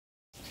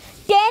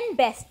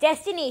best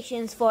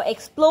destinations for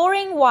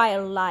exploring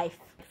wildlife.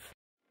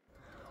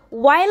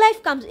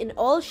 Wildlife comes in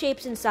all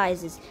shapes and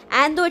sizes,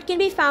 and though it can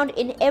be found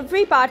in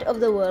every part of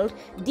the world,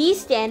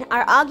 these 10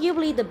 are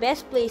arguably the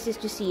best places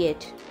to see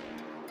it.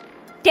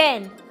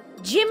 10.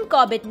 Jim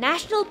Corbett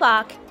National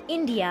Park,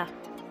 India.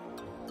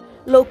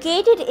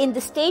 Located in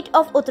the state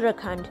of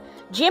Uttarakhand,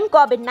 Jim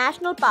Corbett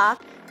National Park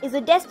is a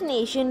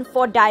destination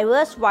for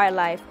diverse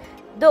wildlife.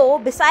 Though,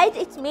 besides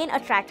its main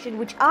attraction,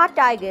 which are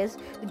tigers,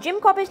 the Jim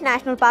Corbett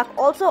National Park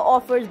also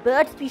offers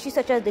bird species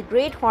such as the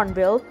great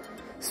hornbill,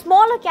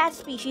 smaller cat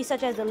species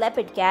such as the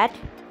leopard cat,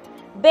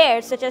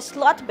 bears such as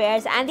sloth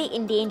bears and the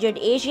endangered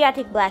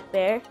Asiatic black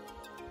bear,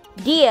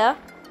 deer,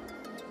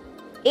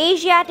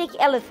 Asiatic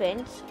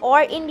elephants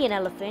or Indian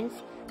elephants,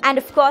 and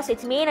of course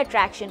its main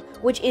attraction,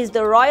 which is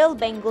the Royal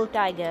Bengal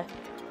tiger.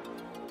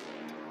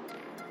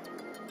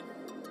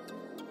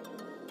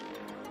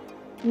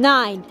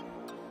 9.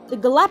 The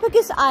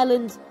Galapagos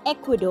Islands,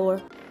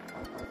 Ecuador.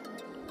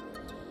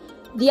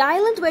 The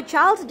island where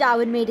Charles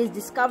Darwin made his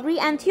discovery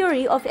and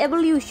theory of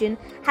evolution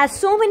has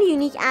so many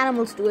unique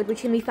animals to it which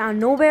can be found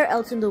nowhere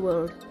else in the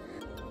world.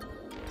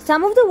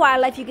 Some of the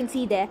wildlife you can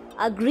see there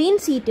are green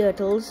sea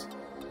turtles,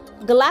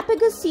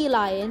 Galapagos sea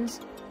lions,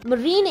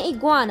 marine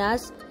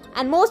iguanas,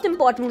 and most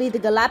importantly the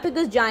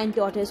Galapagos giant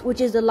tortoise, which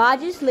is the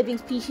largest living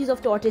species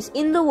of tortoise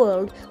in the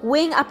world,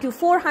 weighing up to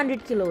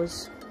 400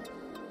 kilos.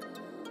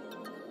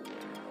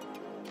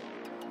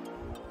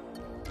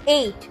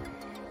 8.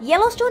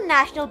 Yellowstone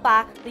National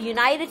Park, the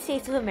United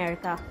States of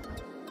America.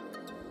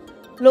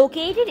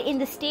 Located in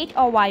the state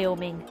of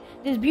Wyoming,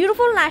 this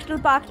beautiful national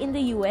park in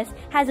the US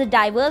has a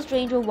diverse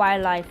range of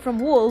wildlife, from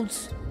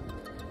wolves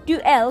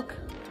to elk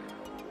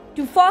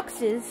to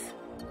foxes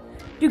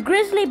to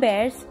grizzly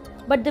bears,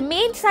 but the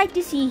main sight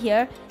to see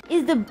here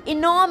is the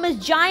enormous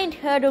giant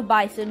herd of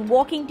bison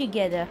walking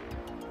together.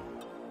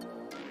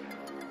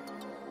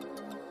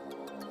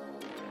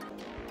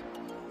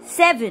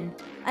 7.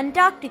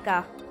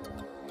 Antarctica.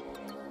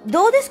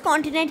 Though this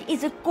continent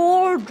is a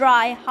cold,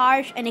 dry,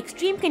 harsh and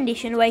extreme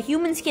condition where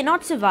humans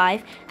cannot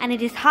survive and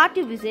it is hard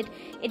to visit,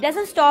 it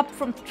doesn't stop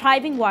from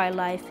thriving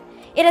wildlife.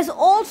 It has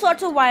all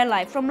sorts of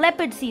wildlife, from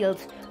leopard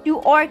seals to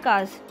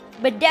orcas,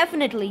 but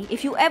definitely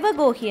if you ever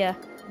go here,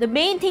 the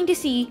main thing to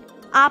see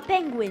are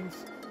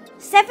penguins.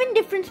 7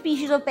 different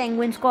species of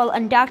penguins call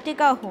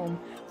Antarctica home.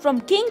 From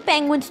king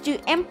penguins to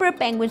emperor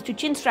penguins to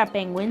chinstrap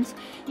penguins,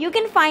 you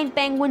can find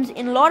penguins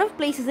in a lot of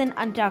places in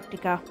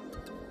Antarctica.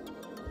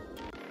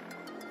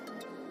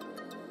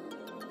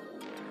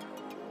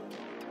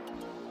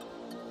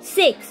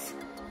 6.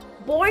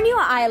 Borneo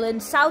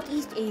Islands,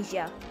 Southeast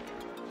Asia.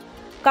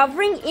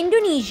 Covering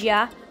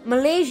Indonesia,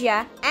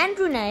 Malaysia and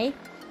Brunei,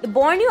 the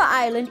Borneo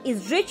Island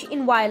is rich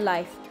in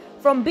wildlife,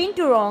 from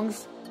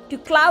binturongs to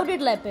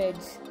clouded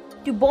leopards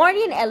to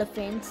Bornean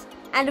elephants,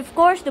 and of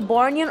course the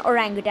Bornean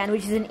orangutan,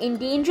 which is an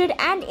endangered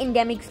and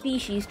endemic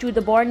species to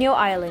the Borneo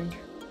Island.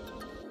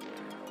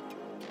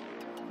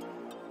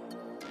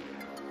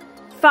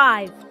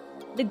 5.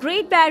 The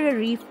Great Barrier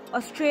Reef,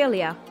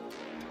 Australia.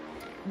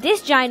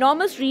 This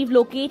ginormous reef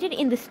located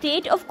in the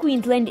state of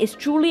Queensland is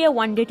truly a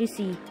wonder to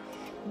see.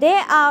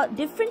 There are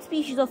different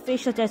species of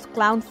fish such as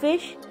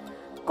clownfish,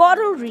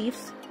 coral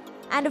reefs,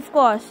 and of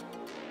course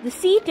the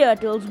sea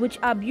turtles, which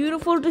are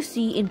beautiful to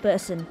see in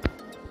person.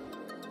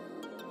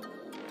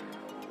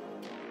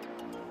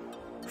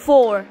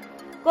 4.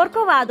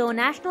 Corcovado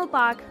National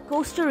Park,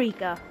 Costa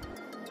Rica.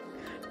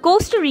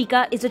 Costa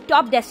Rica is a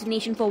top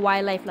destination for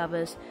wildlife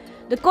lovers.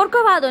 The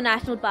Corcovado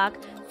National Park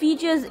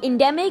features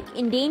endemic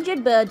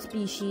endangered bird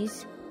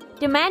species,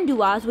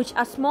 tamanduas, which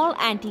are small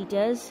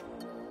anteaters,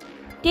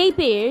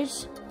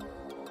 tapirs,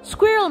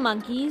 squirrel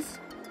monkeys,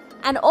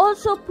 and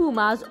also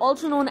pumas,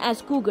 also known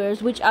as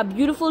cougars, which are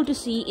beautiful to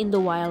see in the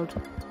wild.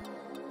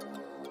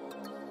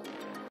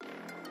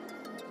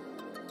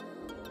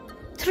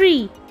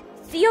 3.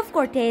 Sea of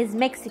Cortez,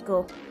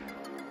 Mexico.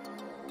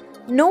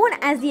 Known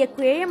as the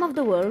aquarium of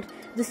the world,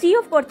 the Sea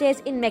of Cortez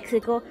in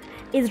Mexico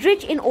is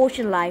rich in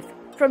ocean life,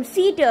 from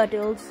sea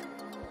turtles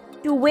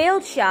to whale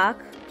shark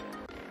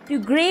to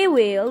grey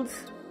whales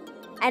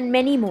and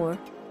many more.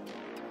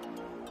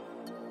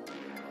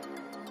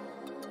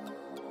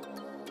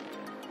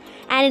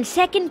 And in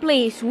second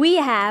place we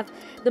have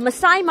the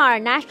Masai Mara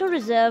National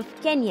Reserve,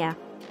 Kenya.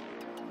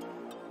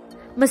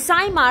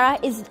 Masai Mara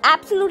is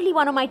absolutely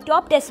one of my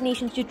top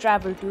destinations to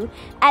travel to,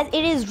 as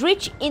it is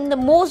rich in the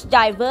most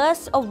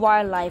diverse of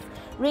wildlife,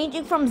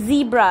 ranging from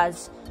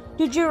zebras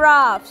to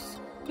giraffes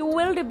to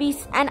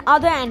wildebeests and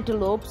other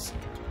antelopes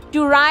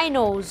to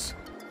rhinos,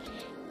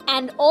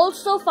 and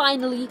also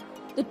finally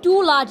the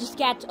 2 largest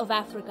cats of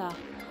Africa,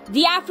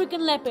 the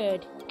African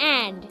leopard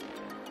and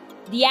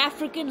the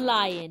African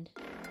lion.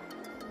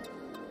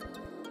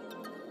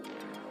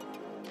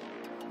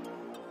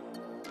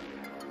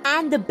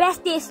 And the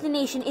best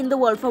destination in the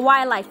world for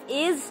wildlife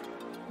is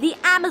the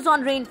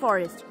Amazon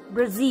rainforest,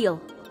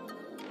 Brazil.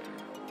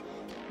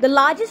 The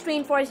largest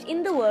rainforest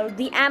in the world,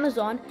 the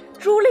Amazon,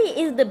 truly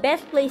is the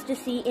best place to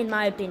see in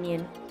my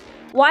opinion.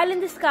 While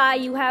in the sky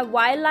you have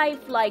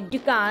wildlife like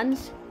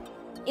toucans,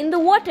 in the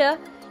water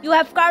You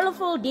have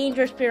colorful,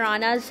 dangerous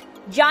piranhas,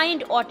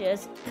 giant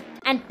otters,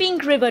 and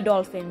pink river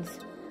dolphins.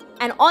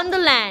 And on the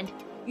land,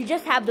 you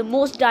just have the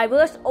most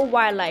diverse of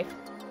wildlife,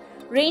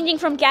 ranging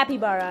from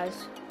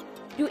capybaras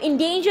to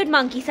endangered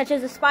monkeys such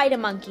as the spider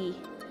monkey,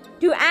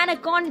 to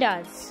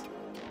anacondas,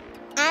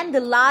 and the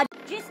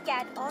largest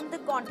cat on the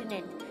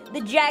continent,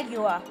 the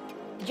jaguar.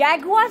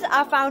 Jaguars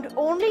are found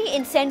only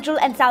in Central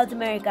and South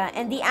America,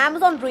 and the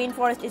Amazon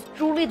rainforest is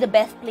truly the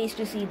best place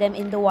to see them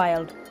in the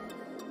wild.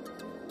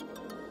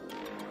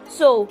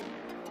 So,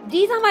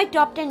 these are my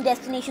top 10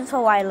 destinations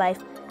for wildlife,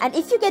 and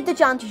if you get the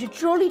chance, you should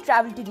truly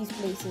travel to these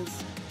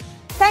places.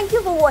 Thank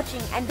you for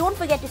watching, and don't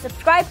forget to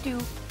subscribe to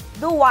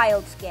The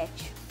Wild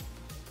Sketch.